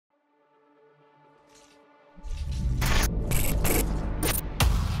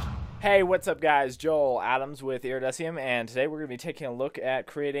Hey, what's up guys? Joel Adams with Iridesium, and today we're going to be taking a look at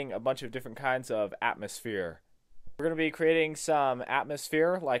creating a bunch of different kinds of atmosphere. We're going to be creating some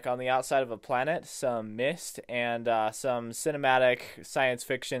atmosphere, like on the outside of a planet, some mist, and some cinematic science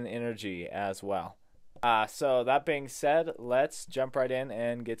fiction energy as well. So that being said, let's jump right in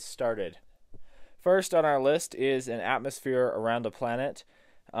and get started. First on our list is an atmosphere around a planet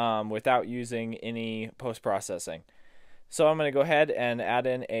without using any post-processing. So I'm going to go ahead and add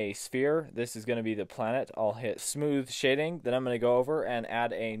in a sphere. This is going to be the planet. I'll hit smooth shading. Then I'm going to go over and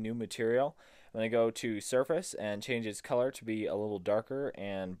add a new material. I'm going to go to surface and change its color to be a little darker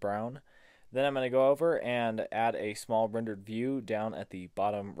and brown. Then I'm going to go over and add a small rendered view down at the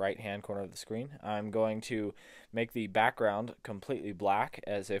bottom right hand corner of the screen. I'm going to make the background completely black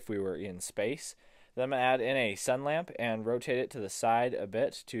as if we were in space. Then I'm going to add in a sun lamp and rotate it to the side a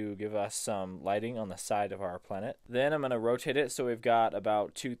bit to give us some lighting on the side of our planet. Then I'm going to rotate it so we've got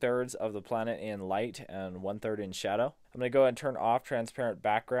about 2/3 of the planet in light and 1/3 in shadow. I'm going to go ahead and turn off transparent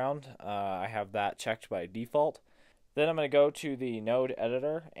background. I have that checked by default. Then I'm going to go to the node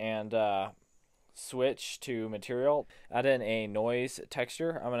editor and switch to material, add in a noise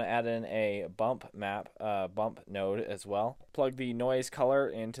texture. I'm going to add in a bump node as well. Plug the noise color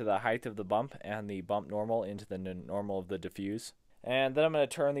into the height of the bump and the bump normal into the normal of the diffuse. And then I'm going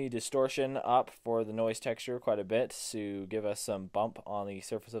to turn the distortion up for the noise texture quite a bit to give us some bump on the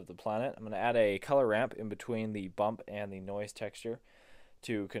surface of the planet. I'm going to add a color ramp in between the bump and the noise texture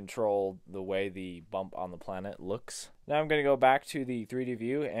to control the way the bump on the planet looks. Now I'm going to go back to the 3D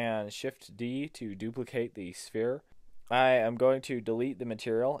view and Shift D to duplicate the sphere. I am going to delete the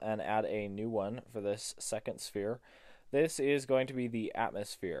material and add a new one for this second sphere. This is going to be the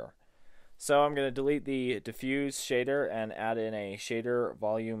atmosphere. So I'm going to delete the diffuse shader and add in a shader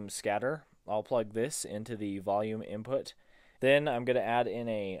volume scatter. I'll plug this into the volume input. Then I'm going to add in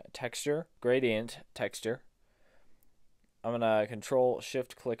a texture, gradient texture. I'm going to Control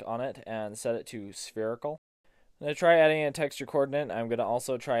Shift click on it and set it to spherical. I'm going to try adding in a texture coordinate. I'm going to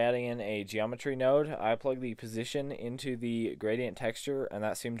also try adding in a geometry node. I plug the position into the gradient texture and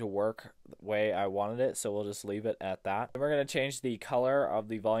that seemed to work the way I wanted it, so we'll just leave it at that. Then we're going to change the color of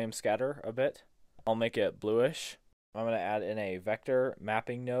the volume scatter a bit. I'll make it bluish. I'm going to add in a vector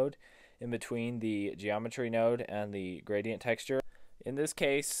mapping node in between the geometry node and the gradient texture. In this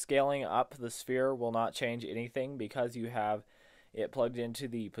case, scaling up the sphere will not change anything because you have it plugged into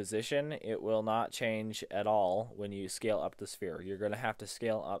the position. It will not change at all when you scale up the sphere. You're going to have to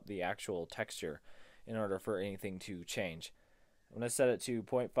scale up the actual texture in order for anything to change. I'm going to set it to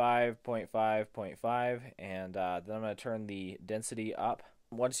 0.5, 0.5, 0.5, and then I'm going to turn the density up.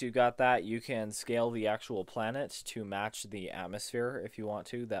 Once you've got that, you can scale the actual planet to match the atmosphere if you want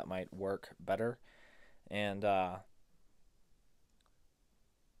to. That might work better. And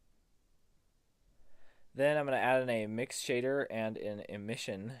then I'm going to add in a mix shader and an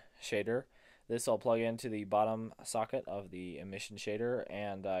emission shader. This I'll plug into the bottom socket of the emission shader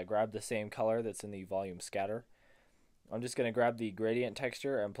and grab the same color that's in the volume scatter. I'm just going to grab the gradient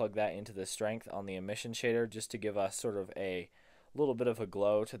texture and plug that into the strength on the emission shader just to give us sort of a little bit of a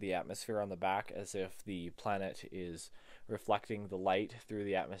glow to the atmosphere on the back, as if the planet is reflecting the light through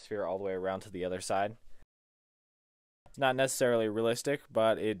the atmosphere all the way around to the other side. Not necessarily realistic,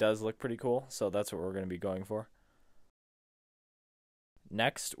 but it does look pretty cool, so that's what we're going to be going for.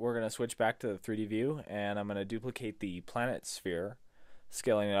 Next, we're going to switch back to the 3D view, and I'm going to duplicate the planet sphere,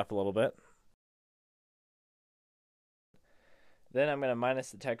 scaling it up a little bit. Then I'm going to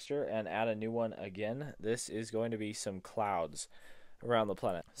minus the texture and add a new one again. This is going to be some clouds around the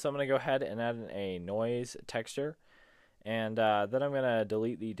planet. So I'm going to go ahead and add in a noise texture. And then I'm going to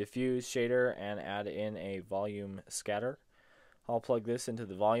delete the diffuse shader and add in a volume scatter. I'll plug this into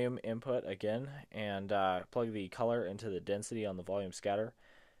the volume input again and plug the color into the density on the volume scatter.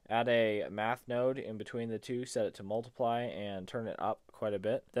 Add a math node in between the two, set it to multiply and turn it up quite a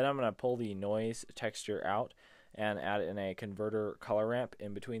bit. Then I'm going to pull the noise texture out and add in a converter color ramp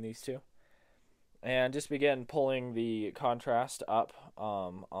in between these two. And just begin pulling the contrast up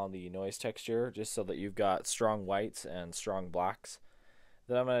on the noise texture just so that you've got strong whites and strong blacks.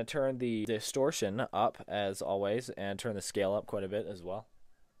 Then I'm going to turn the distortion up as always and turn the scale up quite a bit as well.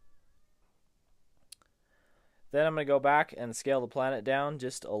 Then I'm going to go back and scale the planet down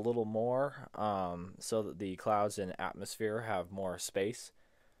just a little more so that the clouds and atmosphere have more space.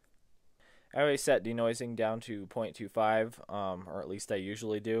 I always set denoising down to 0.25, or at least I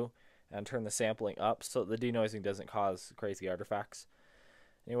usually do, and turn the sampling up so the denoising doesn't cause crazy artifacts.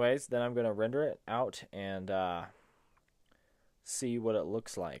 Anyways, then I'm going to render it out and see what it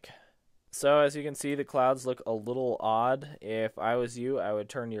looks like. So as you can see, the clouds look a little odd. If I was you, I would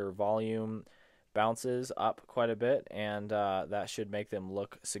turn your volume bounces up quite a bit, and that should make them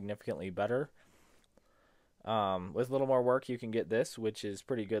look significantly better. With a little more work, you can get this, which is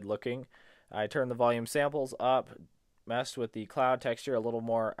pretty good looking. I turned the volume samples up, messed with the cloud texture a little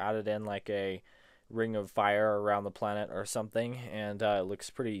more, added in like a ring of fire around the planet or something, and it looks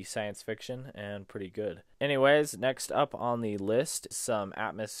pretty science fiction and pretty good. Anyways, next up on the list, some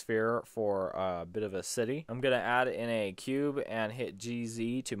atmosphere for a bit of a city. I'm going to add in a cube and hit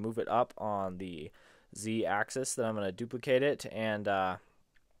GZ to move it up on the Z axis. Then I'm going to duplicate it and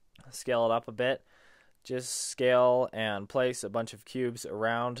scale it up a bit. Just scale and place a bunch of cubes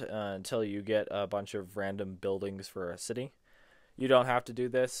around until you get a bunch of random buildings for a city. You don't have to do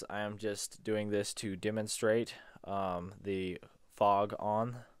this. I am just doing this to demonstrate the fog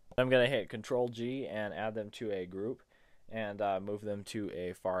on. I'm going to hit Control G and add them to a group and move them to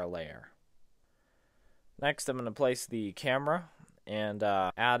a far layer. Next, I'm going to place the camera and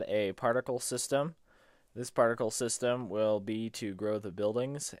add a particle system. This particle system will be to grow the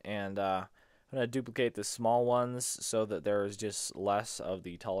buildings, and I'm going to duplicate the small ones so that there is just less of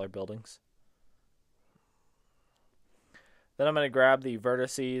the taller buildings. Then I'm going to grab the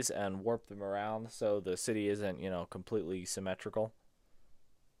vertices and warp them around so the city isn't, completely symmetrical.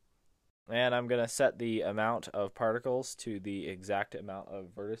 And I'm going to set the amount of particles to the exact amount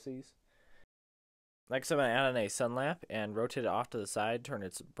of vertices. Next, I'm going to add in a sun lamp and rotate it off to the side, turn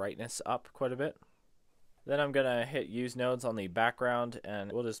its brightness up quite a bit. Then I'm going to hit use nodes on the background,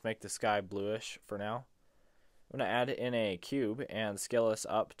 and we'll just make the sky bluish for now. I'm going to add in a cube and scale this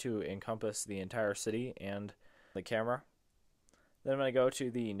up to encompass the entire city and the camera. Then I'm going to go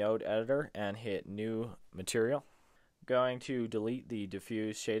to the node editor and hit new material. I'm going to delete the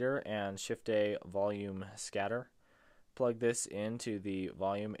diffuse shader and shift A volume scatter. Plug this into the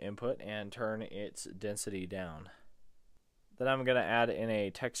volume input and turn its density down. Then I'm going to add in a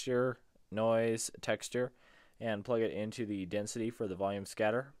texture, noise texture, and plug it into the density for the volume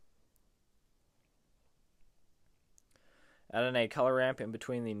scatter. Add in a color ramp in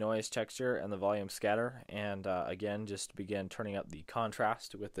between the noise texture and the volume scatter, and again, just begin turning up the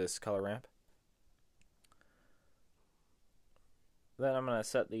contrast with this color ramp. Then I'm going to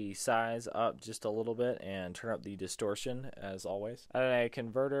set the size up just a little bit and turn up the distortion as always. Add in a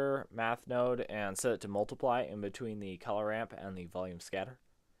converter math node and set it to multiply in between the color ramp and the volume scatter.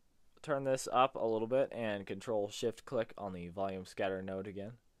 Turn this up a little bit and Control Shift click on the volume scatter node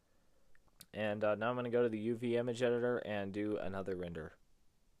again. And now I'm going to go to the UV image editor and do another render.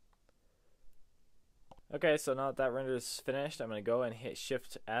 Okay, so now that that render is finished, I'm going to go and hit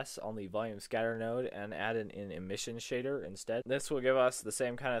Shift S on the volume scatter node and add in an emission shader instead. This will give us the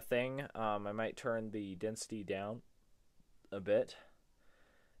same kind of thing. I might turn the density down a bit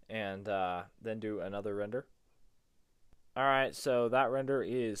and then do another render. Alright, so that render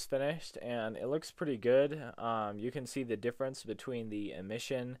is finished and it looks pretty good. You can see the difference between the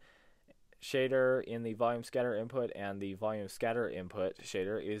emission shader in the volume scatter input and the volume scatter input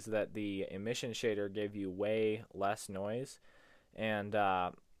shader is that the emission shader gave you way less noise, and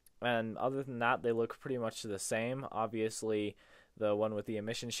other than that they look pretty much the same. Obviously the one with the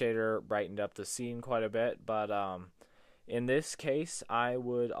emission shader brightened up the scene quite a bit, but in this case I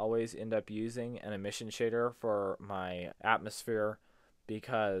would always end up using an emission shader for my atmosphere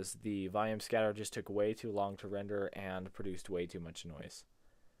because the volume scatter just took way too long to render and produced way too much noise.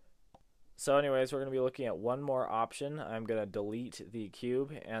 So anyways, we're going to be looking at one more option. I'm going to delete the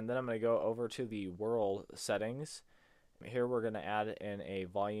cube, and then I'm going to go over to the world settings. Here we're going to add in a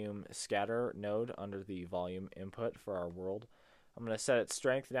volume scatter node under the volume input for our world. I'm going to set its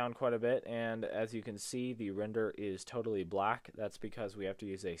strength down quite a bit, and as you can see, the render is totally black. That's because we have to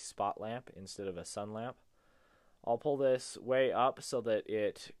use a spot lamp instead of a sun lamp. I'll pull this way up so that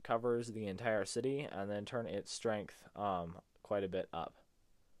it covers the entire city, and then turn its strength quite a bit up.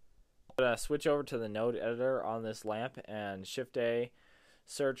 I'm going to switch over to the node editor on this lamp and Shift A,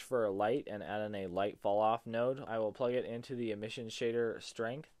 search for a light, and add in a light fall off node. I will plug it into the emission shader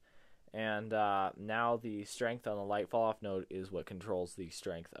strength, and now the strength on the light fall off node is what controls the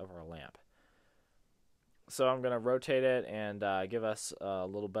strength of our lamp. So I'm going to rotate it and give us a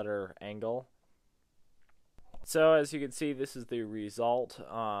little better angle. So as you can see, this is the result,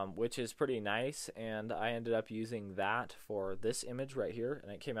 which is pretty nice, and I ended up using that for this image right here,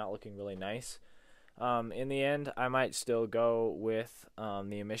 and it came out looking really nice. In the end, I might still go with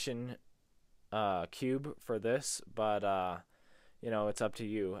the emission cube for this, but it's up to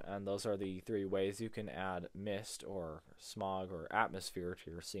you, and those are the three ways you can add mist or smog or atmosphere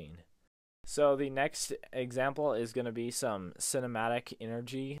to your scene. So the next example is going to be some cinematic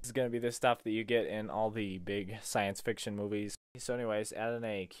energy. It's going to be the stuff that you get in all the big science fiction movies. So anyways, add in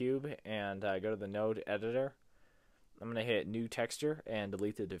a cube and go to the node editor. I'm going to hit new texture and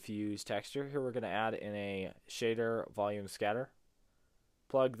delete the diffuse texture. Here we're going to add in a shader volume scatter.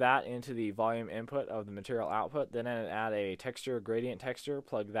 Plug that into the volume input of the material output. Then add a texture gradient texture.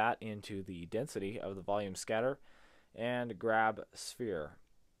 Plug that into the density of the volume scatter and grab sphere.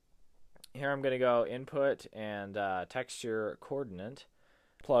 Here I'm going to go input and texture coordinate.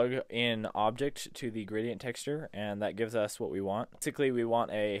 Plug in object to the gradient texture, and that gives us what we want. Basically, we want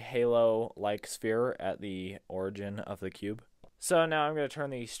a halo-like sphere at the origin of the cube. So now I'm going to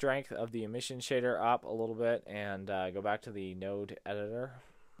turn the strength of the emission shader up a little bit and go back to the node editor.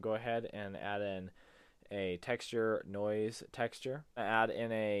 Go ahead and add in a texture noise texture. Add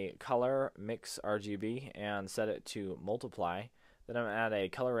in a color mix RGB and set it to multiply. Then I'm going to add a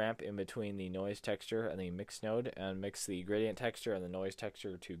color ramp in between the noise texture and the mix node and mix the gradient texture and the noise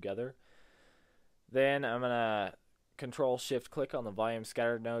texture together. Then I'm going to Control-Shift-Click on the volume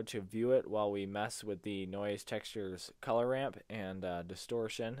scatter node to view it while we mess with the noise texture's color ramp and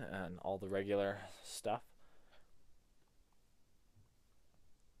distortion and all the regular stuff.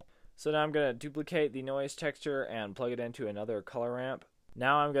 So now I'm going to duplicate the noise texture and plug it into another color ramp.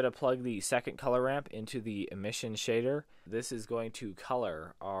 Now I'm going to plug the second color ramp into the emission shader. This is going to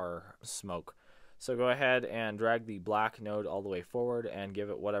color our smoke. So go ahead and drag the black node all the way forward and give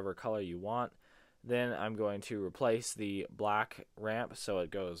it whatever color you want. Then I'm going to replace the black ramp so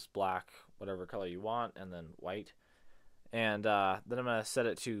it goes black, whatever color you want, and then white. And then I'm going to set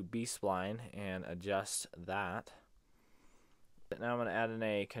it to B-spline and adjust that. Now I'm going to add in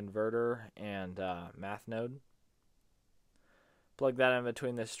a converter and math node. Plug that in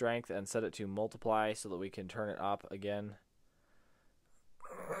between the strength and set it to multiply so that we can turn it up again.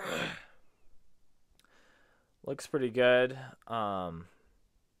 Looks pretty good. Now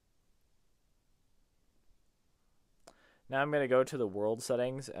I'm going to go to the world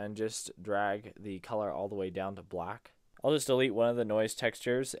settings and just drag the color all the way down to black. I'll just delete one of the noise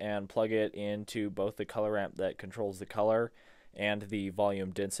textures and plug it into both the color ramp that controls the color and the volume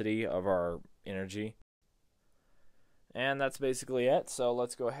density of our energy. And that's basically it. So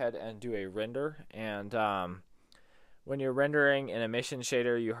let's go ahead and do a render. And when you're rendering an emission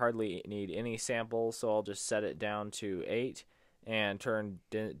shader, you hardly need any samples. So I'll just set it down to 8 and turn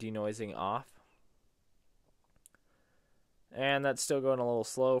denoising off. And that's still going a little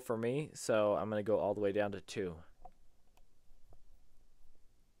slow for me. So I'm going to go all the way down to 2.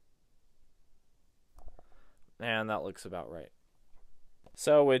 And that looks about right.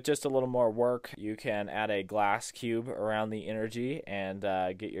 So with just a little more work, you can add a glass cube around the energy and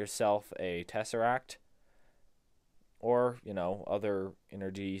get yourself a tesseract or, you know, other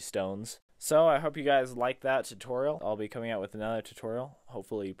energy stones. So I hope you guys liked that tutorial. I'll be coming out with another tutorial,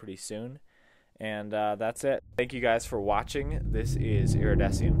 hopefully pretty soon. And that's it. Thank you guys for watching. This is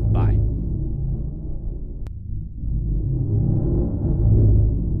Iridesium. Bye.